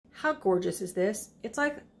How gorgeous is this? It's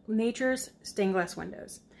like nature's stained glass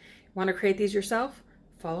windows. Want to create these yourself?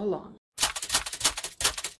 Follow along.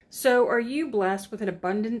 So are you blessed with an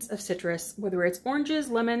abundance of citrus, whether it's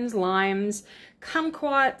oranges, lemons, limes,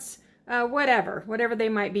 kumquats, whatever they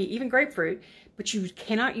might be, even grapefruit, but you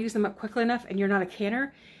cannot use them up quickly enough and you're not a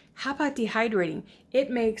canner? How about dehydrating?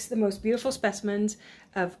 It makes the most beautiful specimens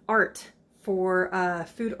of art for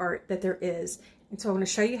food art that there is. And so I want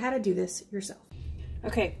to show you how to do this yourself.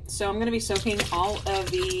 Okay, so I'm going to be soaking all of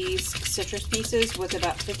these citrus pieces with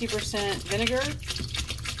about 50% vinegar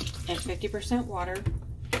and 50% water.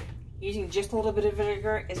 Using just a little bit of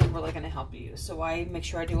vinegar isn't really going to help you, so I make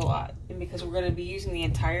sure I do a lot. And because we're going to be using the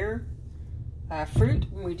entire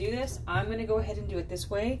fruit when we do this, I'm going to go ahead and do it this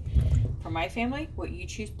way for my family. What you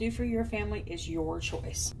choose to do for your family is your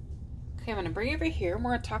choice. Okay, I'm going to bring you over here and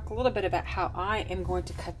we're going to talk a little bit about how I am going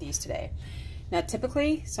to cut these today. Now,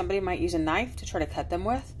 typically, somebody might use a knife to try to cut them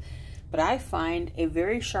with, but I find a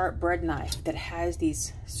very sharp bread knife that has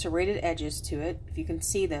these serrated edges to it, if you can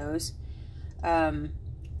see those.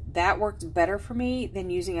 That works better for me than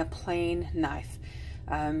using a plain knife.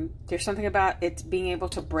 There's something about it being able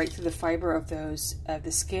to break through the fiber of those, the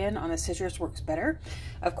skin on the citrus works better.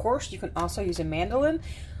 Of course, you can also use a mandolin.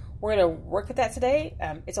 We're going to work at that today.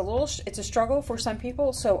 It's a struggle for some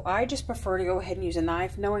people, so I just prefer to go ahead and use a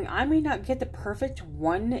knife, knowing I may not get the perfect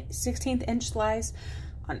 1/16 inch slice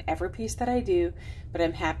on every piece that I do, but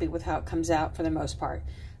I'm happy with how it comes out for the most part.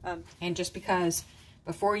 And just because,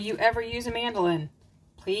 before you ever use a mandolin,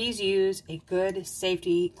 please use a good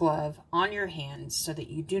safety glove on your hands so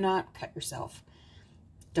that you do not cut yourself.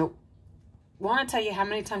 Don't want to tell you how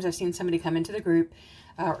many times I've seen somebody come into the group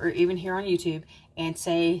or even here on YouTube and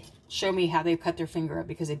say, show me how they cut their finger up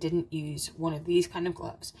because they didn't use one of these kind of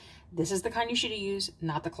gloves. This is the kind you should use,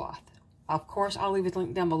 not the cloth. Of course, I'll leave a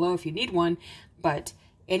link down below if you need one, but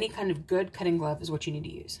any kind of good cutting glove is what you need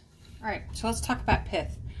to use. All right, so let's talk about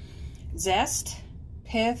pith. Zest,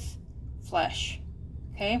 pith, flesh.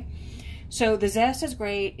 Okay, so the zest is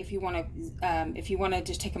great if you want to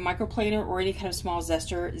just take a microplaner or any kind of small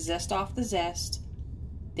zester, zest off the zest.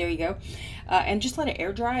 There you go, and just let it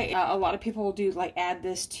air dry. A lot of people will do add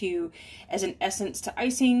this to as an essence to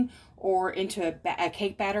icing or into a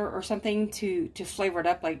cake batter or something to flavor it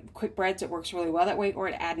up, like quick breads. It works really well that way, or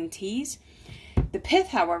to add in teas. The pith,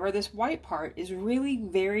 however, this white part is really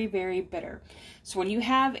very, very bitter. So when you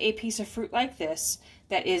have a piece of fruit like this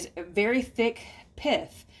that is a very thick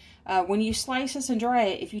pith, when you slice this and dry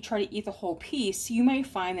it, if you try to eat the whole piece, you may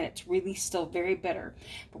find that it's really still very bitter.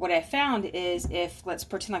 But what I found is, if, let's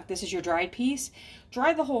pretend like this is your dried piece,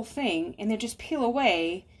 dry the whole thing and then just peel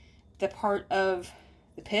away the part of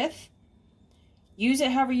the pith. Use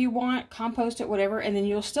it however you want, compost it, whatever, and then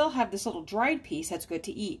you'll still have this little dried piece that's good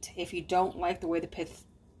to eat if you don't like the way the pith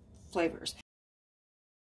flavors.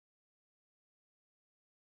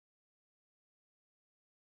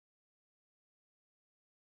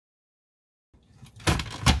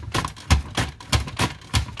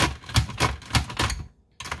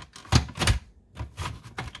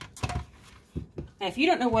 Now, if you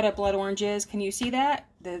don't know what a blood orange is, can you see that?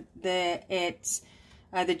 The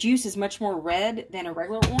juice is much more red than a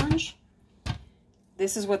regular orange.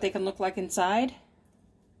 This is what they can look like inside.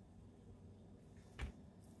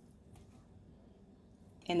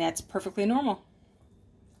 And that's perfectly normal.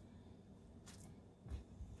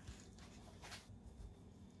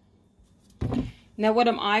 Now, what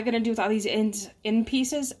am I going to do with all these end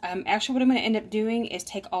pieces? Actually, what I'm going to end up doing is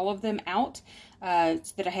take all of them out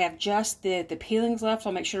so that I have just the peelings left.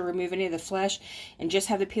 I'll make sure to remove any of the flesh and just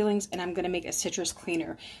have the peelings, and I'm going to make a citrus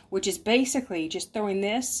cleaner, which is basically just throwing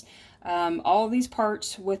this, all of these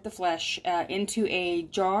parts with the flesh into a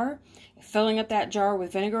jar, filling up that jar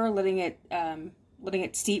with vinegar, letting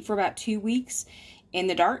it steep for about 2 weeks in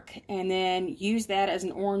the dark, and then use that as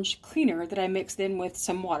an orange cleaner that I mixed in with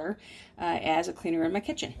some water as a cleaner in my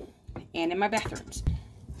kitchen and in my bathrooms.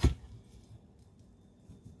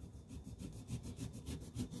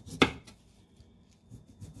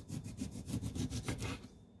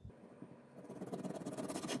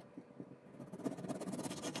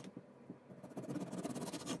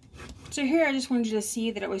 So here I just wanted you to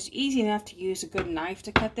see that it was easy enough to use a good knife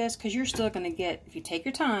to cut this, because you're still going to get, if you take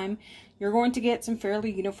your time, you're going to get some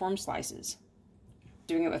fairly uniform slices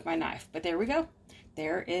doing it with my knife. But there we go.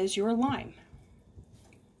 There is your lime.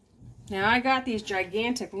 Now, I got these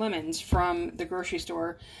gigantic lemons from the grocery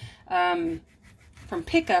store from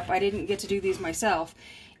pickup. I didn't get to do these myself.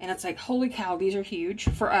 And it's like, holy cow, these are huge.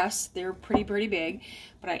 For us, they're pretty big.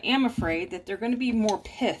 But I am afraid that they're going to be more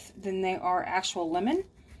pith than they are actual lemon.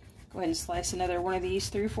 Go ahead and slice another one of these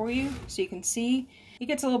through for you so you can see. It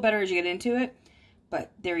gets a little better as you get into it,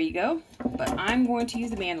 but there you go. But I'm going to use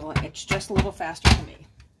the mandolin. It's just a little faster for me.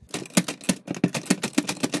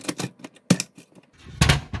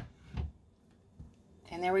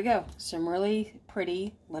 And there we go. Some really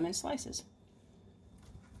pretty lemon slices.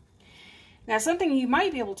 Now, something you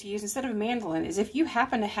might be able to use instead of a mandolin is if you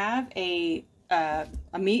happen to have a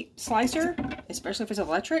meat slicer, especially if it's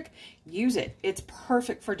electric, use it. It's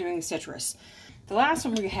perfect for doing citrus. The last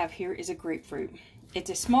one we have here is a grapefruit. It's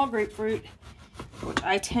a small grapefruit, which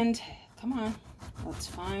I tend, come on, let's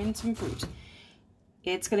find some fruit.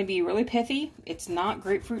 It's going to be really pithy. It's not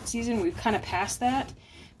grapefruit season. We've kind of passed that.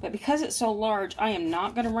 But because it's so large, I am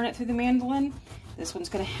not going to run it through the mandolin. This one's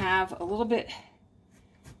going to have a little bit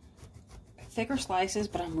thicker slices,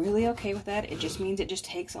 but I'm really okay with that. It just means it just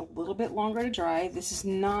takes a little bit longer to dry. This is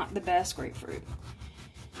not the best grapefruit.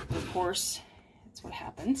 Of course, that's what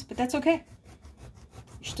happens, but that's okay.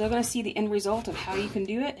 You're still going to see the end result of how you can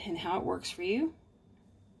do it and how it works for you.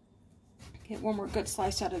 Get one more good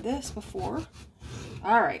slice out of this before.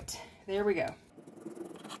 All right, there we go.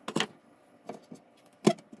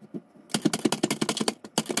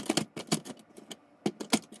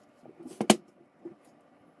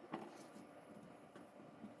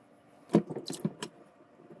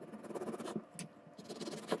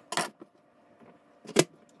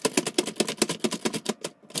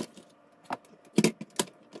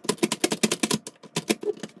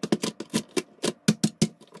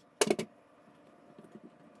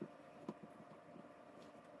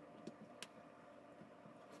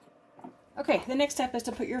 Okay, the next step is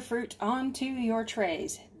to put your fruit onto your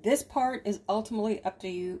trays. This part is ultimately up to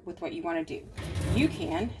you with what you want to do. You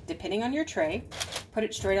can, depending on your tray, put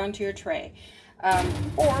it straight onto your tray.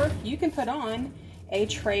 Or you can put on a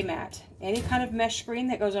tray mat. Any kind of mesh screen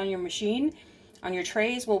that goes on your machine, on your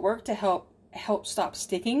trays, will work to help stop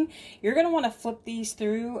sticking. You're going to want to flip these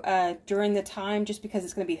through during the time, just because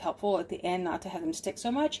it's going to be helpful at the end not to have them stick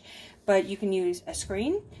so much. But you can use a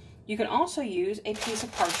screen. You can also use a piece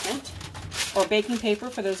of parchment or baking paper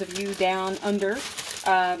for those of you down under in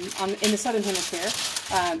the southern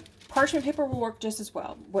hemisphere. Parchment paper will work just as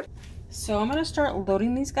well. So I'm going to start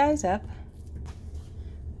loading these guys up.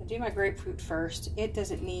 I'll do my grapefruit first. It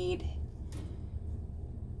doesn't need,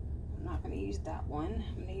 I'm not going to use that one.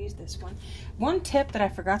 I'm going to use this one. One tip that I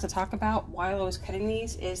forgot to talk about while I was cutting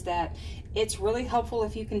these is that it's really helpful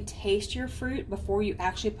if you can taste your fruit before you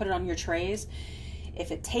actually put it on your trays. If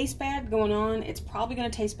it tastes bad going on, it's probably going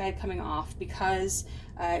to taste bad coming off, because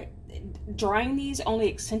drying these only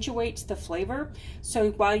accentuates the flavor.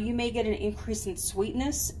 So while you may get an increase in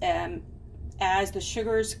sweetness as the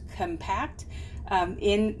sugars compact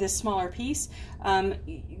in this smaller piece,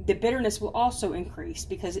 the bitterness will also increase,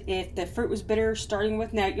 because if the fruit was bitter starting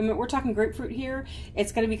with, now we're talking grapefruit here,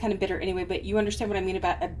 it's going to be kind of bitter anyway, but you understand what I mean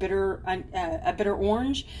about a bitter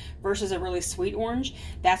orange versus a really sweet orange.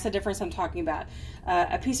 That's the difference I'm talking about.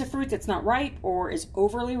 A piece of fruit that's not ripe or is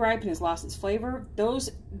overly ripe and has lost its flavor,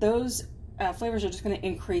 those flavors are just going to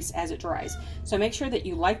increase as it dries. So make sure that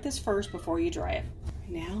you light this first before you dry it.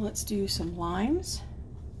 Now let's do some limes.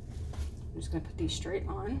 I'm just going to put these straight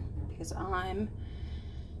on because I'm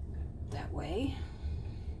that way.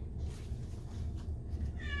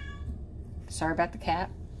 Sorry about the cat.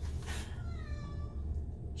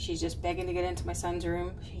 She's just begging to get into my son's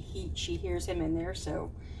room. She hears him in there,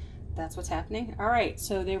 so that's what's happening. All right,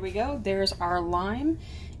 so there we go. There's our lime.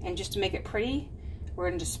 And just to make it pretty, we're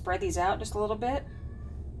going to just spread these out just a little bit,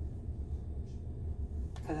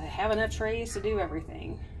 because I have enough trays to do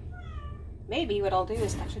everything. Maybe what I'll do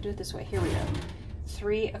is actually do it this way. Here we go.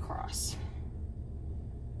 3 across.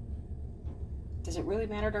 Does it really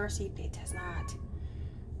matter, Darcy? It does not.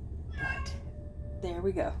 But there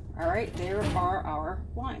we go. All right, there are our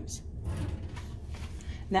limes.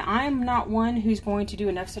 Now, I'm not one who's going to do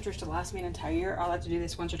enough citrus to last me an entire year. I like to do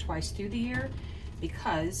this once or twice through the year,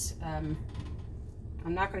 because I'm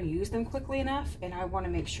not going to use them quickly enough, and I want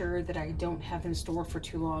to make sure that I don't have them stored for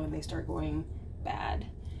too long and they start going bad.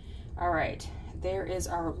 All right, there is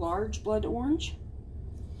our large blood orange.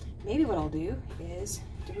 Maybe what I'll do is,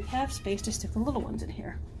 do we have space to stick the little ones in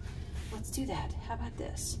here? Let's do that. How about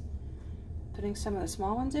this? Putting some of the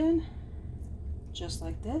small ones in, just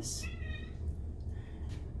like this.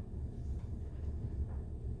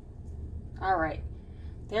 All right,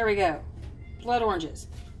 there we go. Blood oranges.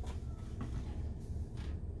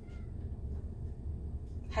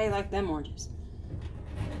 How do you like them oranges?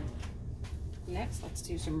 Next, let's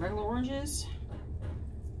do some regular oranges.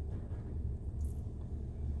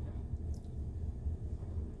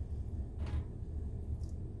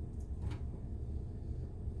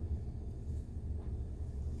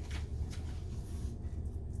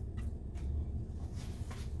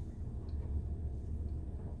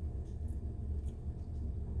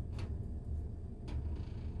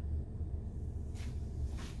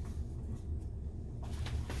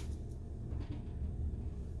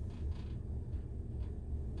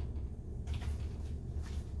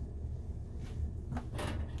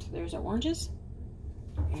 So there's our oranges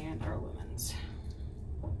and our lemons.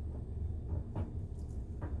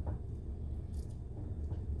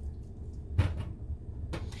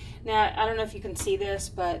 Now, I don't know if you can see this,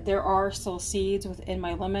 but there are still seeds within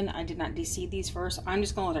my lemon. I did not de-seed these first. I'm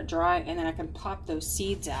just going to let it dry, and then I can pop those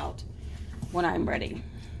seeds out when I'm ready.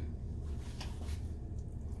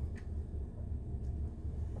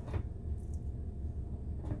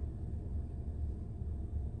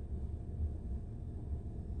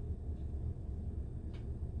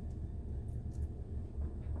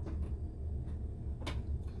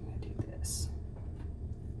 I'm going to do this.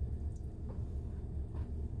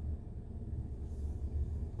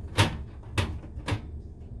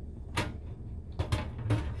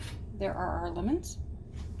 There are our lemons.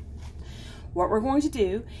 What we're going to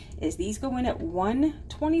do is these go in at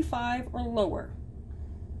 125 or lower.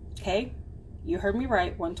 Okay, you heard me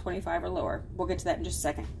right, 125 or lower. We'll get to that in just a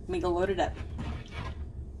second. Let me go load it up.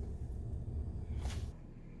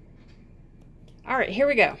 All right, here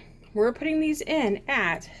we go. We're putting these in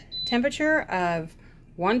at temperature of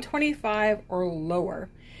 125 or lower.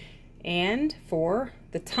 And for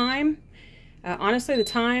the time, honestly, the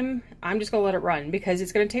time, I'm just going to let it run because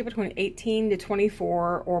it's going to take between 18 to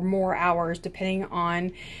 24 or more hours depending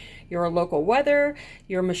on your local weather,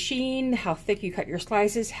 your machine, how thick you cut your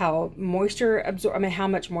slices, how how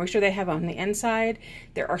much moisture they have on the inside.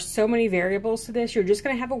 There are so many variables to this. You're just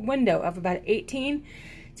going to have a window of about 18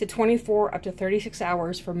 to 24 up to 36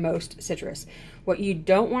 hours for most citrus. What you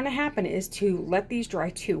don't want to happen is to let these dry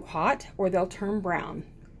too hot or they'll turn brown.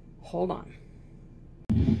 Hold on.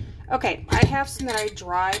 Okay, I have some that I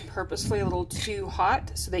dry purposefully a little too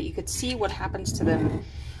hot so that you could see what happens to them.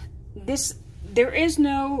 There is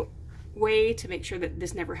no way to make sure that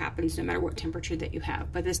this never happens no matter what temperature that you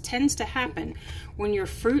have, but this tends to happen when your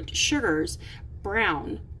fruit sugars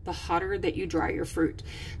brown the hotter that you dry your fruit.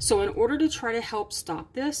 So in order to try to help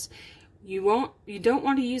stop this, you don't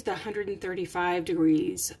want to use the 135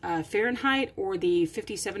 degrees Fahrenheit or the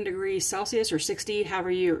 57 degrees Celsius or 60,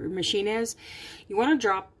 however your machine is. You want to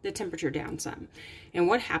drop the temperature down some. And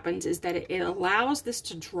what happens is that it allows this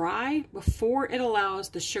to dry before it allows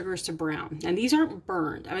the sugars to brown. And these aren't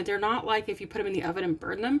burned. I mean, they're not like if you put them in the oven and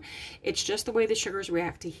burn them. It's just the way the sugars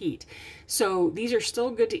react to heat. So these are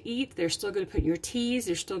still good to eat. They're still good to put in your teas.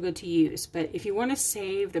 They're still good to use. But if you want to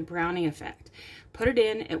save the browning effect, put it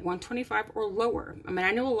in at 125 or lower. I mean,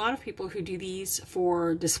 I know a lot of people who do these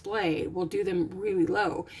for display will do them really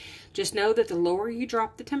low. Just know that the lower you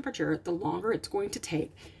drop the temperature, the longer it's going to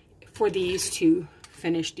take for these to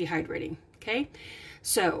finish dehydrating. Okay,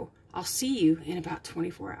 so I'll see you in about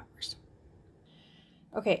 24 hours.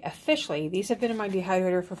 Okay, officially, these have been in my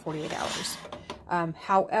dehydrator for 48 hours.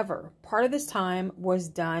 However, part of this time was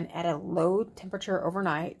done at a low temperature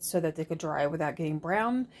overnight so that they could dry without getting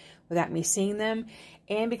brown, without me seeing them.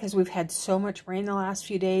 And because we've had so much rain the last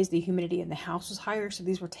few days, the humidity in the house was higher, so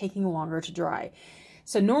these were taking longer to dry.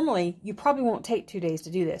 So normally, you probably won't take 2 days to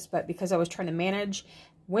do this, but because I was trying to manage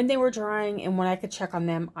when they were drying and when I could check on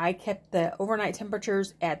them, I kept the overnight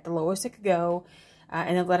temperatures at the lowest it could go.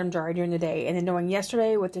 And then let them dry during the day. And then knowing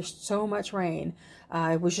yesterday with there's so much rain,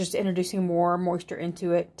 it was just introducing more moisture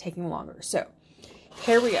into it, taking longer. So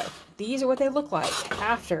here we go. These are what they look like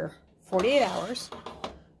after 48 hours.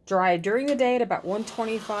 Dry during the day at about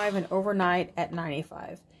 125 and overnight at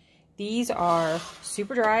 95. These are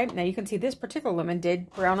super dry. Now you can see this particular lemon did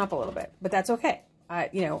brown up a little bit, but that's okay.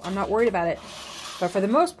 I'm not worried about it. But for the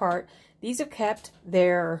most part, these have kept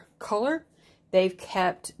their color. They've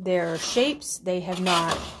kept their shapes. They have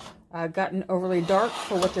not gotten overly dark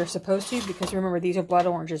for what they're supposed to, because remember, these are blood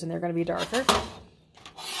oranges and they're going to be darker.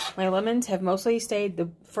 My lemons have mostly stayed the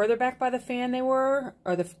further back by the fan they were,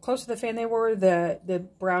 or the closer to the fan they were, the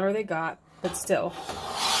browner they got. But still,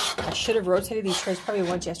 I should have rotated these trays probably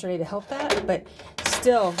once yesterday to help that. But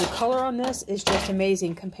still, the color on this is just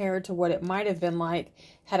amazing compared to what it might have been like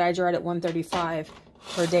had I dried at 135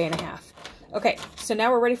 for a day and a half. Okay, so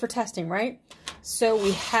now we're ready for testing, right? So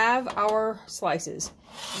we have our slices.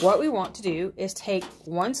 What we want to do is take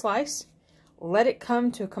one slice, let it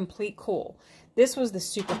come to a complete cool. This was the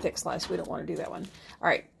super thick slice. We don't want to do that one. All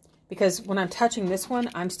right, because when I'm touching this one,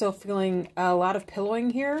 I'm still feeling a lot of pillowing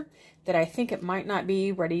here that I think it might not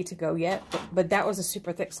be ready to go yet, but that was a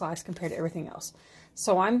super thick slice compared to everything else.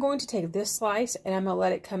 So I'm going to take this slice and I'm going to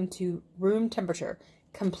let it come to room temperature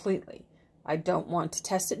completely. I don't want to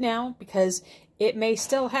test it now because it may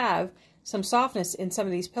still have some softness in some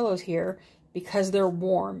of these pillows here because they're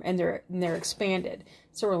warm and they're expanded.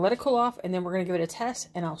 So we're going to let it cool off and then we're going to give it a test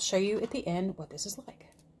and I'll show you at the end what this is like.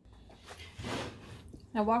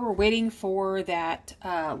 Now, while we're waiting for that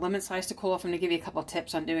lemon slice to cool off, I'm going to give you a couple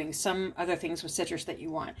tips on doing some other things with citrus that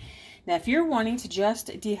you want. Now, if you're wanting to just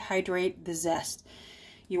dehydrate the zest,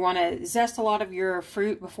 you want to zest a lot of your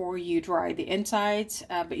fruit before you dry the insides,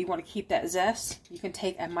 but you want to keep that zest, you can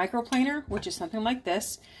take a microplaner, which is something like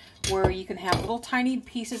this, where you can have little tiny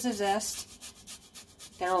pieces of zest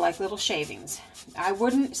that are like little shavings. I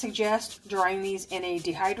wouldn't suggest drying these in a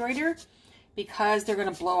dehydrator, because they're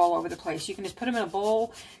going to blow all over the place. You can just put them in a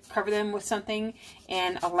bowl, cover them with something,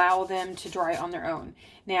 and allow them to dry on their own.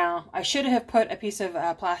 Now, I should have put a piece of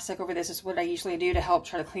plastic over this. This is what I usually do to help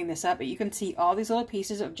try to clean this up, but you can see all these little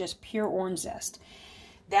pieces of just pure orange zest.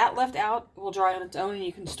 That left out will dry on its own, and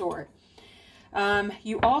you can store it.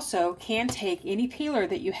 You also can take any peeler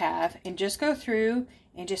that you have and just go through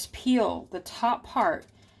and just peel the top part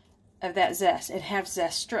of that zest and have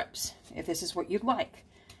zest strips, if this is what you'd like.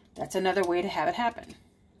 That's another way to have it happen.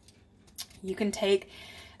 You can take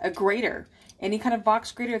a grater, any kind of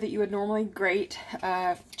box grater that you would normally grate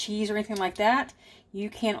cheese or anything like that. You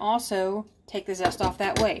can also take the zest off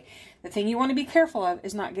that way. The thing you want to be careful of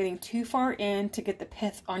is not getting too far in to get the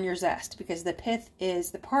pith on your zest, because the pith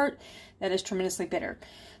is the part that is tremendously bitter.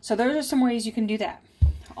 So those are some ways you can do that.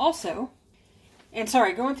 Also, and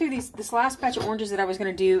sorry, going through this last batch of oranges that I was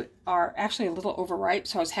going to do are actually a little overripe,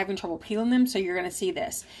 so I was having trouble peeling them, so you're going to see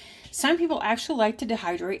this. Some people actually like to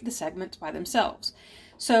dehydrate the segments by themselves.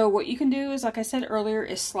 So what you can do is, like I said earlier,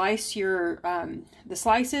 is slice your the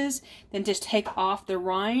slices, then just take off the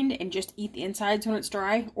rind and just eat the insides when it's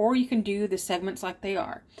dry, or you can do the segments like they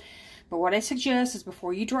are. But what I suggest is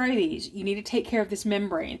before you dry these, you need to take care of this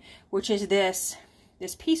membrane, which is this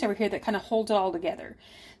piece over here that kind of holds it all together.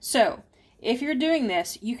 So if you're doing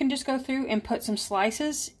this, you can just go through and put some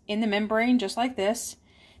slices in the membrane just like this,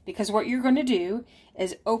 because what you're going to do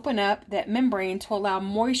is open up that membrane to allow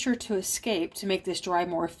moisture to escape to make this dry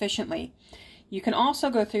more efficiently. You can also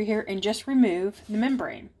go through here and just remove the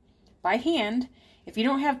membrane by hand. If you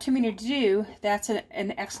don't have too many to do, that's an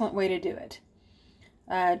excellent way to do it.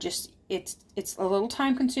 It's a little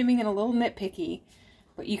time consuming and a little nitpicky,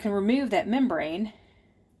 but you can remove that membrane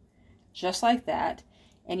just like that,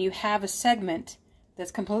 and you have a segment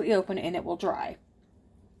that's completely open and it will dry.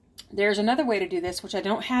 There's another way to do this, which I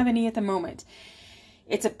don't have any at the moment.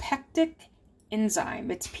 It's a pectic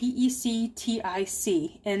enzyme. It's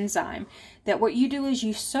P-E-C-T-I-C enzyme. That what you do is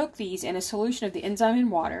you soak these in a solution of the enzyme in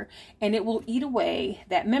water, and it will eat away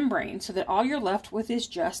that membrane so that all you're left with is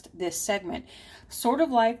just this segment. Sort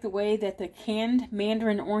of like the way that the canned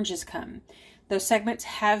mandarin oranges come. Those segments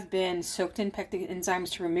have been soaked in pectic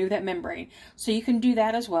enzymes to remove that membrane. So you can do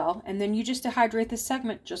that as well. And then you just dehydrate the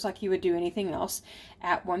segment just like you would do anything else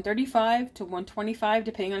at 135 to 125,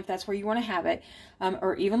 depending on if that's where you want to have it,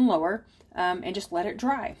 or even lower, and just let it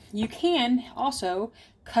dry. You can also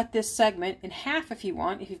cut this segment in half if you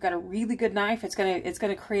want. If you've got a really good knife, it's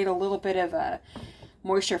gonna create a little bit of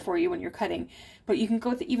moisture for you when you're cutting. But you can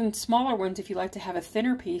go with even smaller ones if you like to have a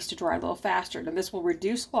thinner piece to dry a little faster. And this will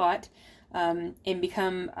reduce a lot. And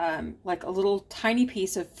become like a little tiny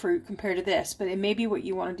piece of fruit compared to this, but it may be what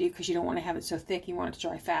you want to do because you don't want to have it so thick, you want it to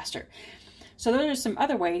dry faster. So those are some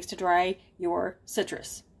other ways to dry your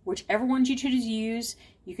citrus. Whichever ones you choose to use,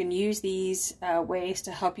 you can use these ways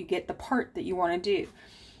to help you get the part that you want to do.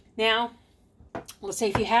 Now, let's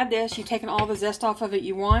say if you had this, you've taken all the zest off of it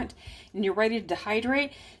you want, and you're ready to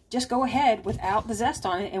dehydrate, just go ahead without the zest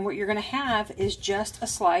on it, and what you're going to have is just a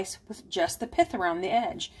slice with just the pith around the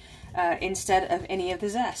edge. Instead of any of the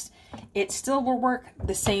zest. It still will work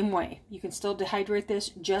the same way. You can still dehydrate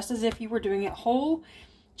this just as if you were doing it whole,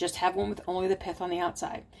 just have one with only the pith on the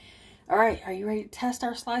outside. All right, are you ready to test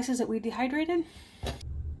our slices that we dehydrated?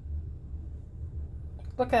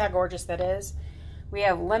 Look at how gorgeous that is. We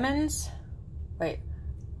have lemons,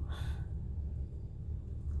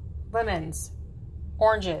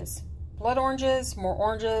 oranges, blood oranges, more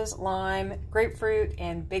oranges, lime, grapefruit,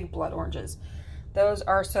 and big blood oranges. Those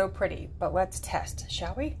are so pretty, but let's test,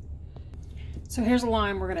 shall we? So here's a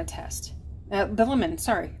lime we're gonna test. The lemon,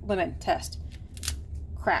 test.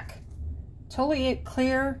 Crack. Totally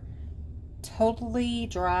clear, totally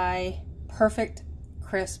dry, perfect,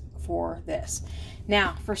 crisp for this.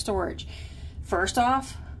 Now, for storage. First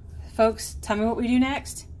off, folks, tell me what we do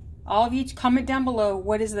next. All of you comment down below,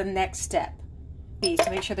 what is the next step? These,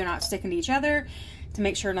 to make sure they're not sticking to each other, to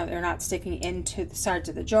make sure they're not sticking into the sides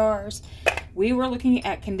of the jars. We were looking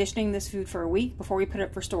at conditioning this food for a week before we put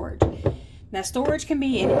it for storage. Now, storage can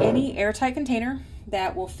be in any airtight container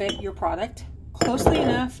that will fit your product closely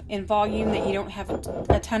enough in volume that you don't have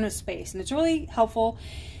a ton of space. And it's really helpful,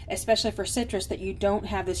 especially for citrus, that you don't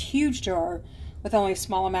have this huge jar with only a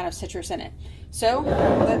small amount of citrus in it. So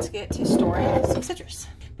let's get to storing some citrus.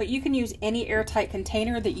 But you can use any airtight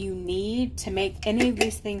container that you need to make any of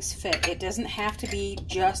these things fit. It doesn't have to be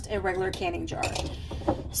just a regular canning jar.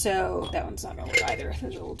 So that one's not gonna work either.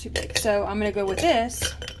 Those are a little too big. So I'm gonna go with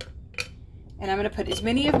this, and I'm gonna put as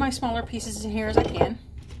many of my smaller pieces in here as I can.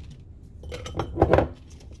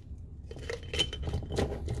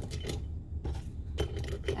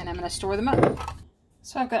 And I'm gonna store them up.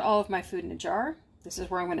 So I've got all of my food in a jar. This is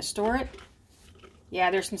where I'm gonna store it. Yeah,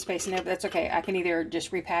 there's some space in there, but that's okay. I can either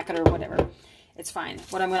just repack it or whatever. It's fine.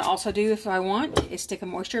 What I'm going to also do if I want is stick a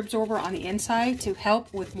moisture absorber on the inside to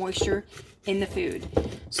help with moisture in the food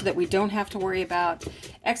so that we don't have to worry about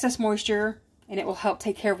excess moisture, and it will help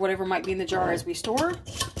take care of whatever might be in the jar as we store.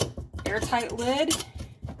 Airtight lid.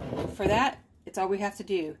 For that, it's all we have to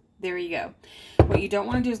do. There you go. What you don't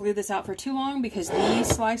want to do is leave this out for too long because these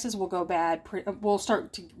slices will go bad. Will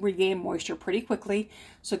start to regain moisture pretty quickly.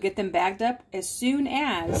 So get them bagged up as soon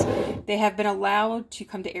as they have been allowed to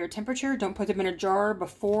come to air temperature. Don't put them in a jar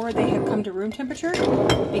before they have come to room temperature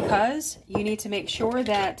because you need to make sure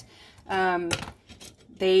that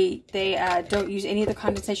they don't use any of the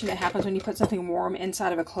condensation that happens when you put something warm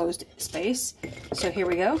inside of a closed space. So here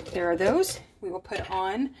we go. There are those. We will put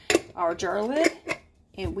on our jar lid,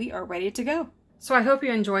 and we are ready to go. So I hope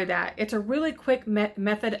you enjoyed that. It's a really quick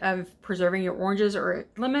method of preserving your oranges or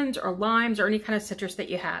lemons or limes or any kind of citrus that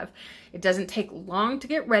you have. It doesn't take long to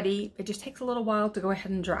get ready. It just takes a little while to go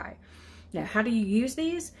ahead and dry. Now, how do you use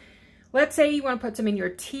these? Let's say you want to put some in your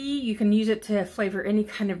tea. You can use it to flavor any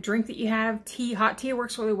kind of drink that you have. Hot tea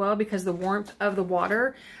works really well because the warmth of the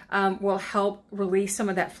water will help release some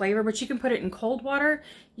of that flavor, but you can put it in cold water.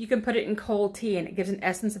 You can put it in cold tea, and it gives an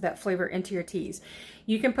essence of that flavor into your teas.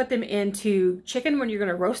 You can put them into chicken when you're going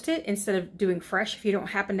to roast it instead of doing fresh if you don't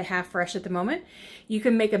happen to have fresh at the moment. You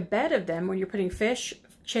can make a bed of them when you're putting fish,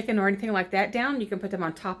 chicken, or anything like that down. You can put them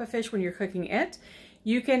on top of fish when you're cooking it.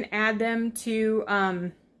 You can add them to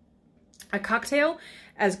a cocktail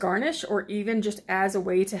as garnish, or even just as a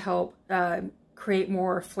way to help create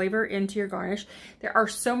more flavor into your garnish. There are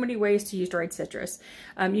so many ways to use dried citrus.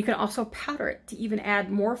 You can also powder it to even add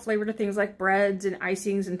more flavor to things like breads and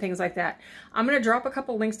icings and things like that. I'm going to drop a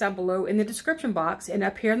couple links down below in the description box and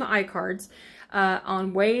up here in the iCards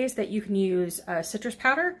on ways that you can use citrus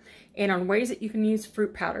powder and on ways that you can use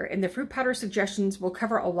fruit powder. And the fruit powder suggestions will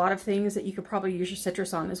cover a lot of things that you could probably use your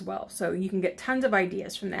citrus on as well. So you can get tons of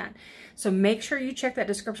ideas from that. So make sure you check that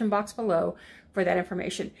description box below for that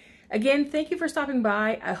information. Again, thank you for stopping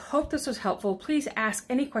by. I hope this was helpful. Please ask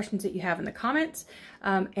any questions that you have in the comments.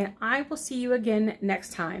 And I will see you again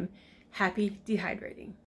next time. Happy dehydrating.